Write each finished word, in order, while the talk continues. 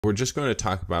We're just going to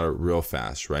talk about it real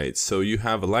fast, right? So you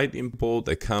have a lightning bolt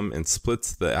that comes and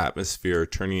splits the atmosphere,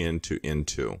 turning it into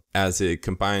N2. As it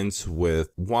combines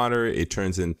with water, it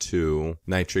turns into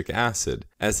nitric acid.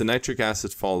 As the nitric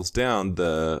acid falls down,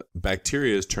 the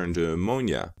bacteria is turned to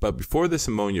ammonia. But before this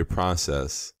ammonia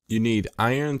process, you need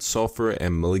iron, sulfur,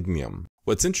 and molybdenum.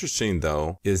 What's interesting,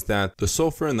 though, is that the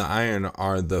sulfur and the iron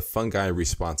are the fungi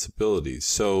responsibilities.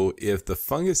 So if the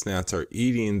fungus gnats are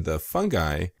eating the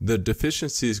fungi, the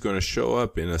deficiency is going to show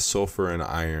up in a sulfur and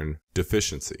iron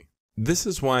deficiency. This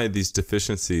is why these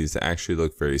deficiencies actually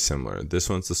look very similar. This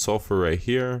one's the sulfur right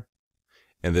here,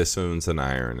 and this one's an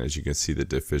iron, as you can see the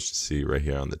deficiency right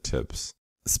here on the tips.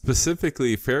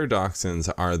 Specifically, ferredoxins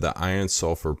are the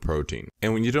iron-sulfur protein.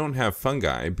 And when you don't have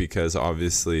fungi, because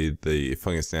obviously the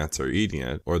fungus gnats are eating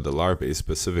it, or the larvae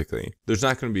specifically, there's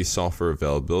not going to be sulfur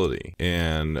availability.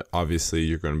 And obviously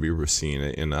you're going to be seeing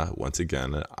it in once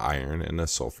again, an iron and a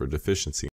sulfur deficiency.